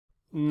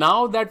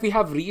Now that we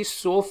have reached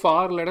so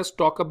far, let us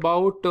talk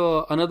about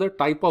another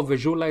type of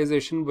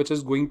visualization, which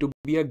is going to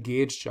be a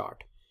gauge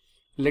chart.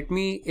 Let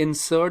me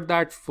insert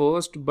that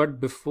first,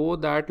 but before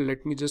that,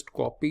 let me just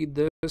copy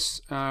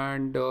this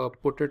and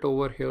put it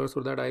over here so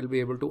that I'll be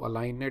able to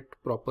align it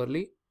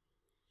properly.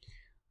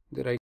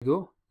 There I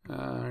go.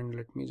 And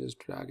let me just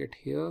drag it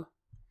here.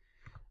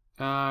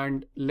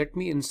 And let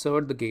me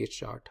insert the gauge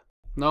chart.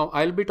 Now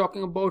I'll be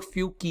talking about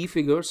few key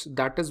figures.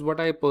 That is what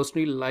I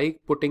personally like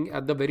putting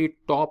at the very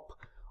top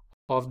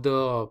of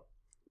the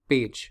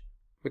page,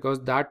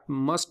 because that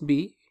must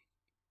be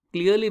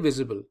clearly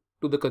visible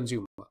to the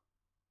consumer.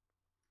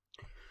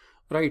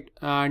 Right,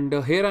 and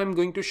here I'm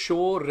going to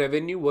show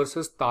revenue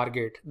versus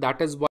target.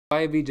 That is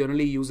why we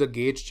generally use a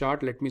gauge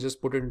chart. Let me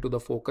just put it into the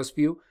focus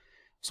view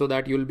so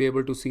that you'll be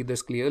able to see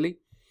this clearly.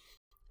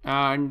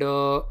 And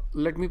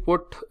let me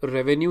put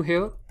revenue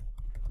here.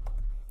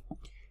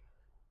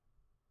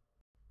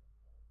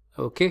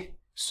 Okay,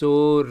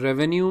 so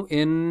revenue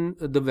in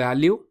the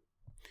value.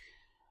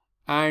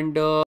 And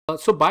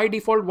so by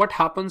default, what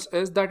happens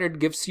is that it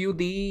gives you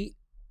the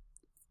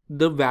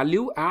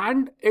value,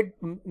 and it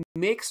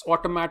makes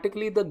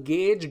automatically the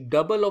gauge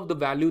double of the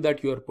value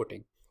that you are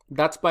putting.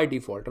 That's by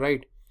default,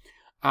 right?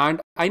 And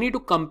I need to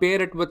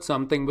compare it with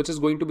something which is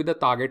going to be the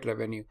target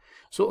revenue.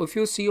 So if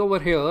you see over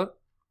here,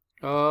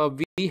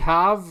 we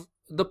have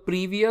the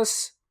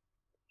previous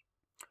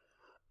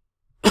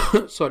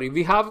sorry,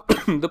 we have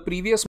the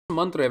previous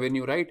month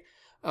revenue, right?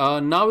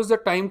 Now is the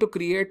time to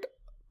create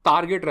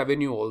target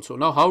revenue also.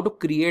 Now how to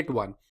create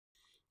one?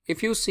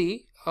 If you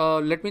see,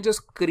 let me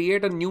just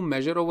create a new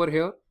measure over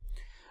here,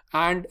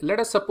 and let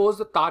us suppose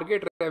the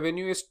target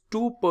revenue is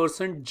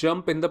 2%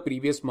 jump in the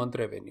previous month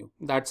revenue.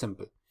 That's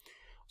simple.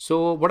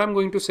 So what I'm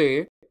going to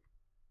say,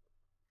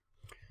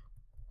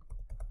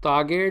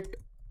 target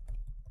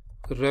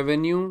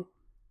revenue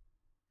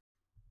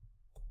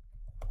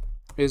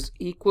is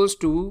equals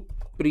to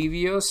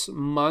previous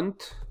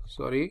month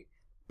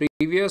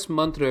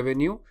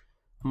revenue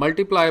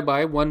multiply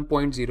by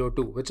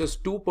 1.02, which is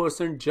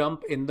 2%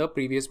 jump in the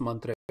previous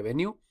month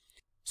revenue.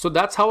 So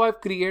that's how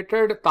I've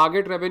created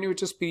target revenue,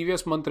 which is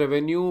previous month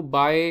revenue,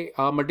 by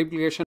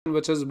multiplication,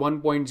 which is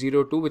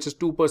 1.02, which is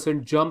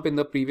 2% jump in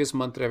the previous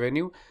month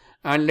revenue.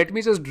 And let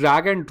me just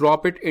drag and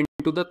drop it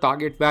into the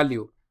target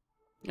value.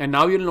 And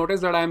now you'll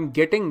notice that I'm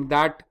getting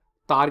that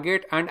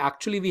target, and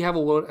actually we have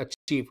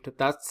overachieved.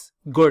 That's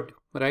good,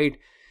 right?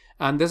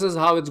 And this is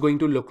how it's going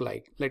to look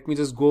like. Let me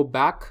just go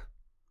back.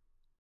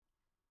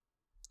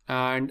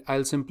 And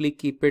I'll simply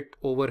keep it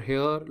over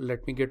here.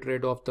 Let me get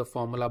rid of the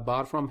formula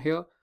bar from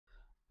here.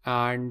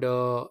 And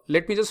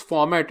let me just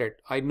format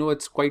it. I know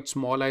it's quite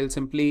small. I'll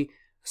simply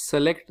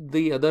select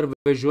the other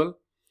visual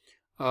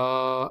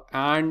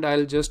and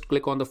I'll just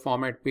click on the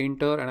format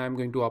painter, and I'm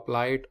going to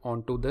apply it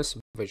onto this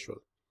visual.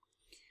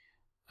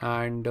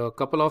 And a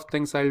couple of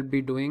things I'll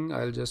be doing.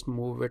 I'll just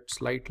move it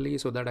slightly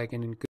so that I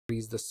can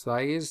increase the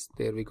size.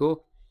 There we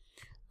go.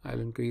 I'll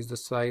increase the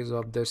size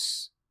of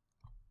this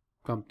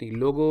company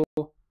logo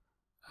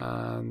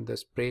and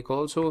this break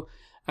also.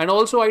 And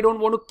also I don't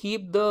want to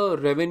keep the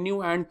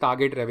revenue and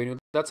target revenue.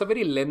 That's a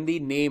very lengthy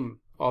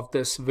name of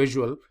this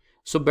visual.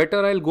 So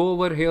better I'll go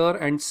over here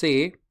and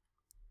say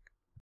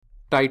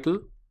title,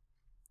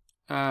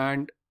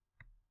 and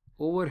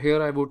over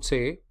here I would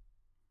say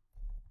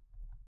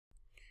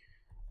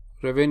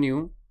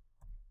revenue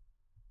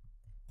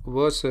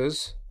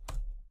versus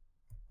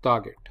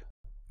target.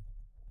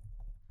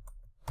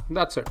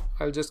 That's it.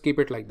 I'll just keep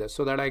it like this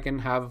so that I can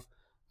have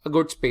a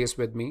good space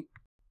with me.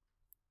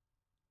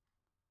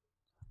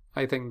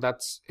 I think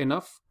that's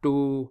enough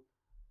to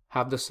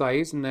have the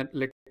size. And then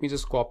let me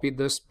just copy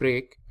this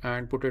break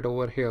and put it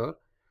over here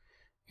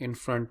in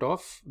front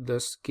of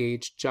this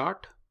gauge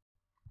chart,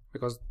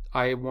 because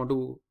I want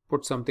to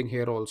put something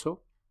here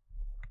also.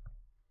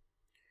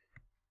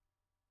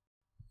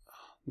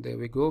 There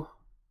we go.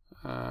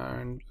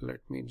 And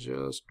let me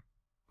just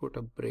put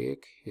a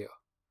break here.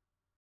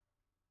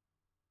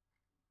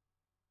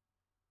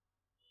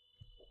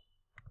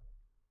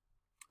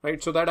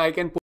 Right, so that I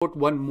can put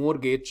one more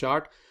gauge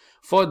chart.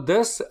 For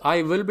this,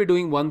 I will be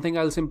doing one thing.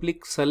 I'll simply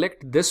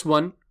select this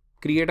one,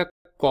 create a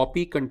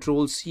copy,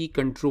 Control C,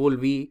 Control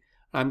V.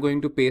 I'm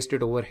going to paste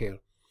it over here.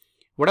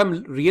 What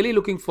I'm really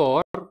looking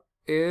for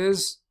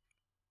is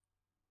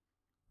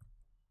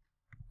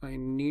I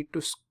need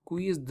to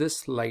squeeze this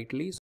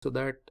slightly so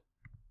that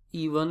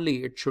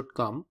evenly it should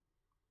come.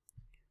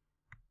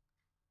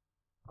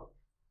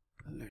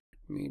 Let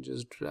me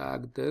just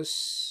drag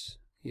this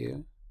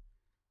here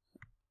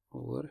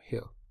over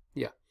here.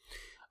 Yeah.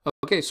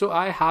 Okay, so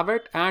I have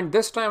it, and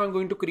this time I'm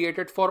going to create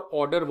it for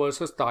order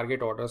versus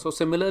target order. So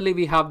similarly,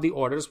 we have the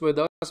orders with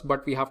us,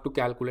 but we have to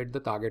calculate the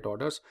target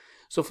orders.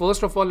 So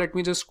first of all, let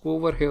me just go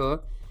over here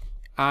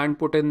and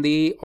put in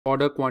the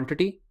order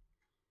quantity,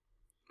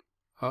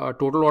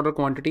 total order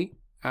quantity,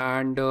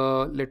 and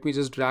let me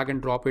just drag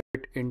and drop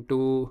it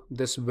into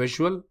this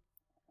visual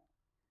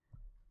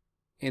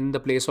in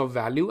the place of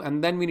value.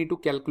 And then we need to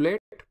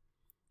calculate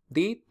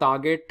the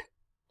target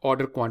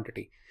order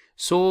quantity.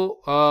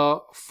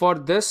 So for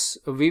this,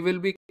 we will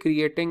be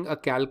creating a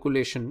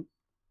calculation.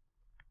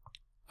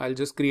 I'll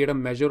just create a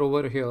measure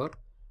over here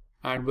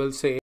and we'll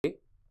say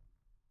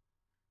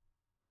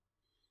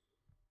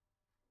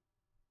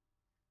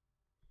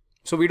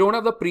so we don't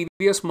have the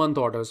previous month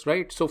orders,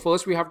 right? So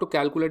first we have to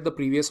calculate the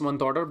previous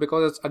month order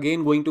because it's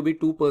again going to be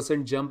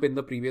 2% jump in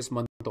the previous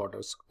month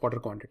order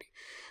quantity.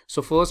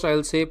 So first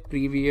I'll say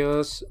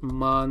previous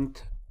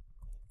month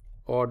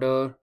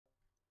order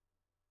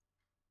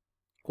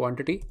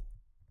quantity,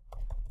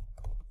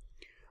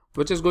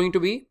 which is going to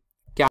be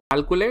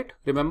calculate,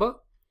 remember,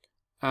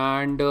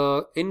 and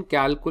in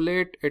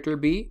calculate it will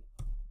be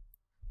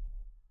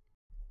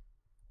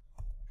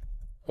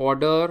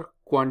order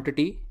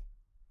quantity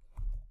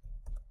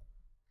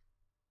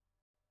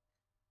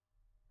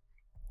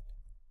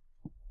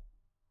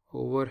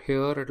over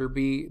here. It will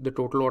be the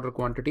total order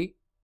quantity,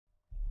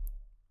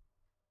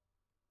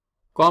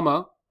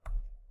 comma,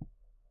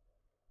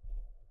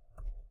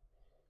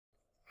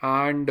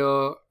 and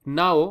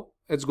now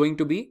it's going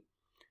to be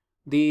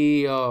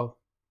the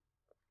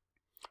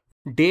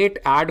date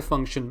add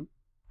function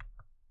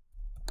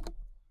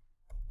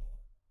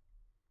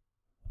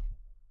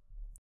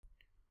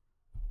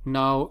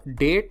now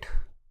date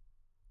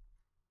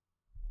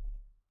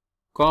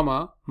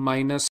comma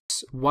minus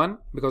 1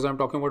 because I'm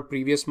talking about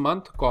previous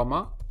month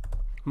comma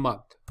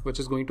month, which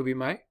is going to be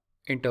my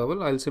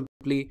interval. I'll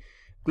simply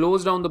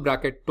close down the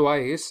bracket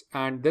twice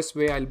and this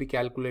way I'll be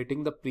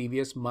calculating the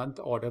previous month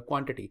order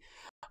quantity.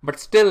 But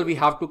still we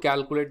have to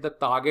calculate the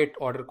target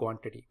order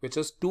quantity, which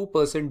is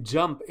 2%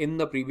 jump in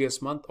the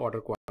previous month order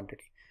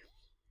quantity.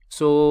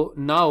 So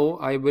now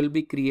I will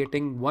be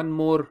creating one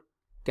more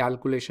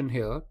calculation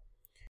here,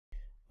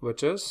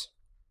 which is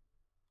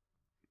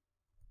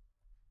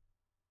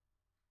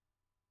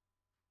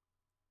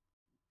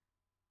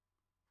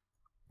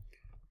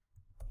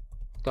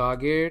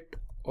target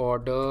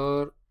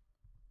order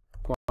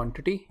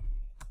quantity,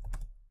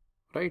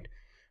 right?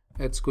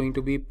 It's going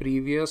to be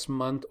previous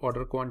month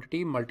order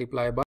quantity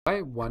multiplied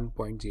by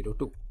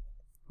 1.02,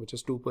 which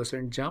is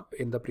 2% jump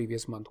in the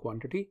previous month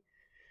quantity.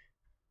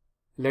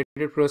 Let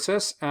it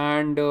process,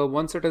 and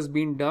once it has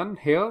been done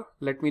here,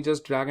 let me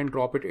just drag and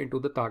drop it into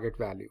the target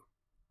value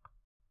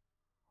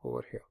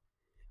over here.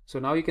 So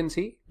now you can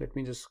see, let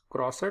me just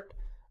cross it,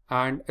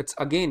 and it's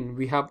again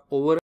we have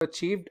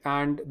overachieved,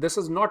 and this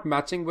is not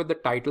matching with the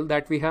title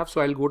that we have.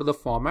 So I'll go to the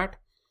format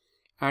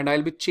and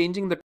I'll be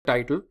changing the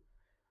title.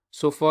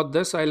 So for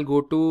this I'll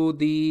go to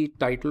the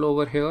title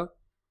over here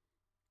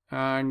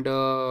and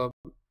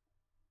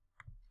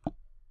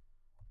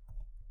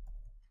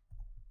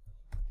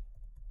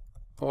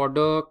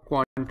order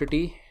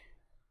quantity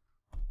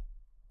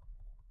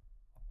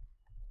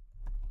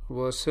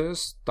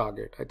versus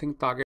target. I think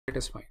target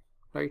is fine,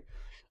 right?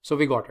 So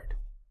we got it.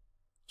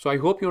 So I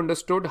hope you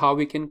understood how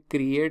we can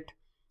create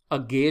a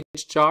gauge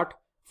chart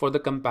for the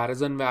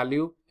comparison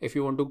value. If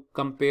you want to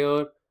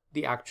compare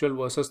the actual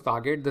versus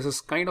target, this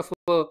is kind of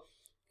a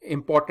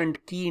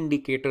important key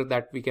indicator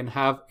that we can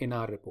have in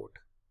our report.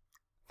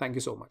 Thank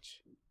you so much.